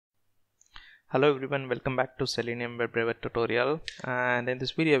Hello everyone, welcome back to Selenium WebDriver tutorial, and in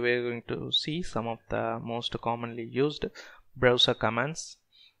this video we are going to see some of the most commonly used browser commands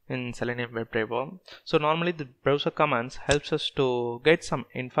in Selenium WebDriver. So normally the browser commands helps us to get some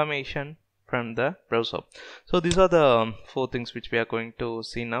information from the browser. So these are the four things which we are going to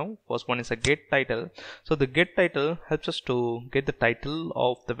see now. First one is a getTitle. So the getTitle helps us to get the title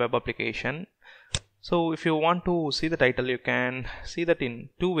of the web application. So if you want to see the title, you can see that in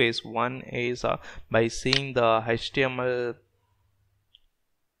two ways. One is by seeing the HTML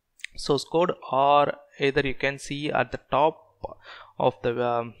source code, or either you can see at the top of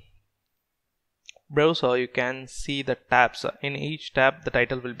the browser you can see the tabs. In each tab the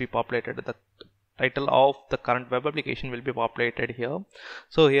title will be populated. The title of the current web application will be populated here.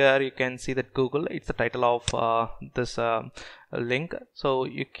 So here you can see that Google, it's the title of this link. So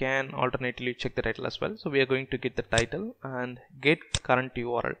you can alternately check the title as well. So we are going to get the title and get current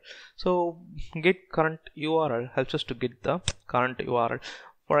URL. So get current URL helps us to get the current URL.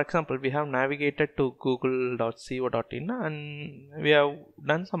 For example, we have navigated to google.co.in and we have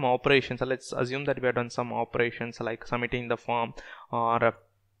done some operations. So let's assume that we have done some operations like submitting the form or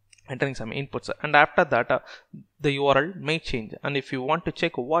entering some inputs, and after that the URL may change, and if you want to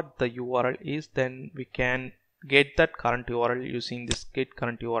check what the URL is, then we can get that current URL using this get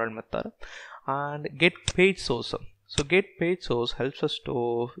current URL method. And get page source. So get page source helps us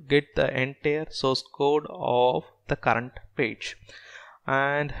to get the entire source code of the current page.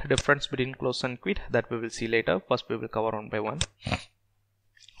 And difference between close and quit, that we will see later. First we will cover one by one.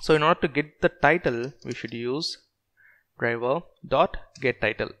 So in order to get the title, we should use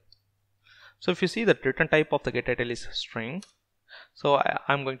driver.getTitle. So if you see, the return type of the getTitle is string. So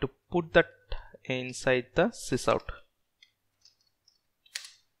I'm going to put that inside the sysout.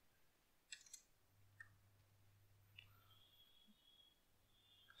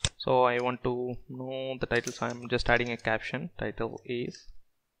 So I want to know the title, so I'm just adding a caption. Title is,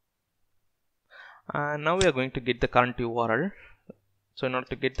 and now we are going to get the current URL. So in order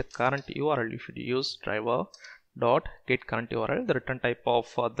to get the current URL, you should use driver.getCurrentUrl. The return type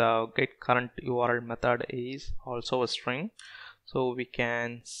of the getCurrentUrl method is also a string. So we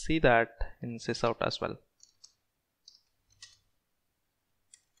can see that in sysout as well.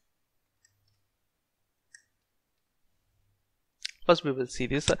 First we will see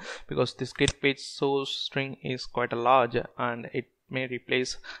this because this get page source string is quite a large and it may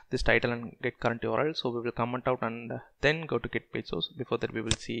replace this title and get current URL. So we will comment out and then go to get page source. Before that we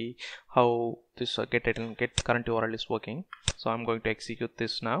will see how this get title and get current URL is working. So I'm going to execute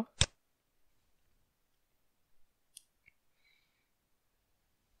this now.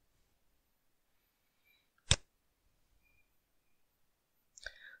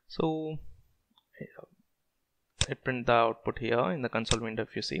 So it print the output here in the console window.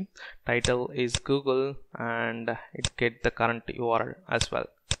 If you see, title is Google and it get the current URL as well.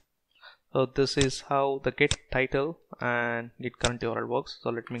 So this is how the get title and get current URL works. So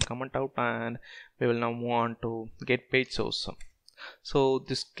let me comment out and we will now move on to get page source. So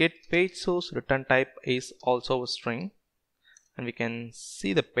this get page source return type is also a string, and we can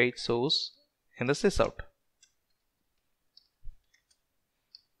see the page source in the sysout.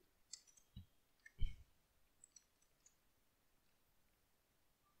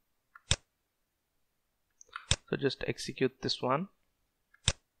 So just execute this one.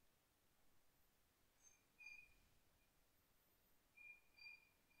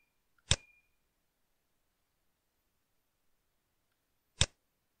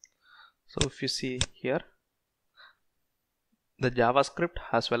 So if you see here, the JavaScript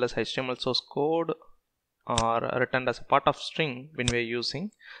as well as HTML source code are returned as a part of string when we are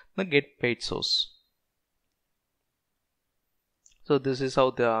using the get page source. So this is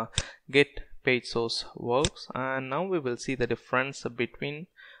how the get page source works, and now we will see the difference between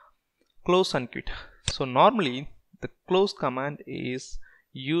close and quit. So normally the close command is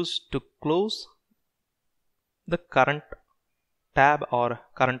used to close the current tab or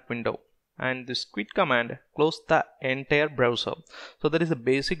current window, and this quit command close the entire browser. So there is a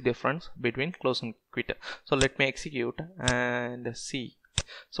basic difference between close and quit. So let me execute and see.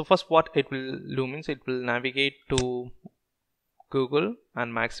 So first what it will do means it will navigate to Google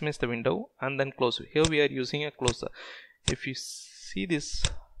and maximize the window and then close it. Here we are using a closer. If you see this,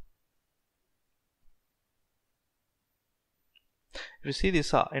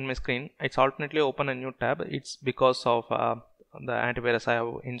 in my screen, it's alternately open a new tab. It's because of the antivirus I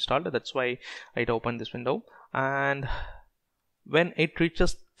have installed. That's why it opened this window. And when it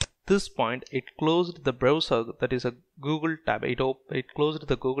reaches this point, it closed the browser, that is a Google tab. It closed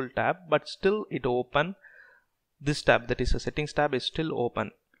the Google tab, but still it opened this tab, that is a settings tab, is still open.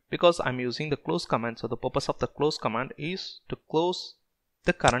 because I'm using the close command. So the purpose of the close command is to close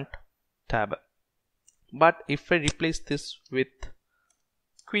the current tab. But if I replace this with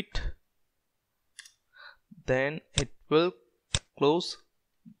quit, then it will close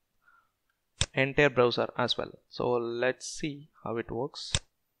entire browser as well. So let's see how it works.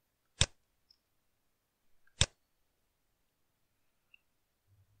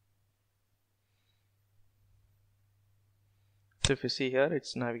 So if you see here,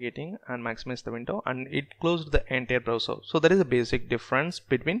 it's navigating and maximize the window, and it closed the entire browser. So there is a basic difference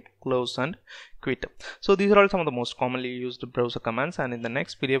between close and quit. So these are all some of the most commonly used browser commands, and in the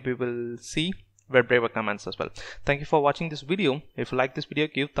next video we will see WebDriver commands as well. Thank you for watching this video. If you like this video,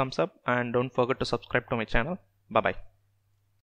 give thumbs up and don't forget to subscribe to my channel. Bye bye.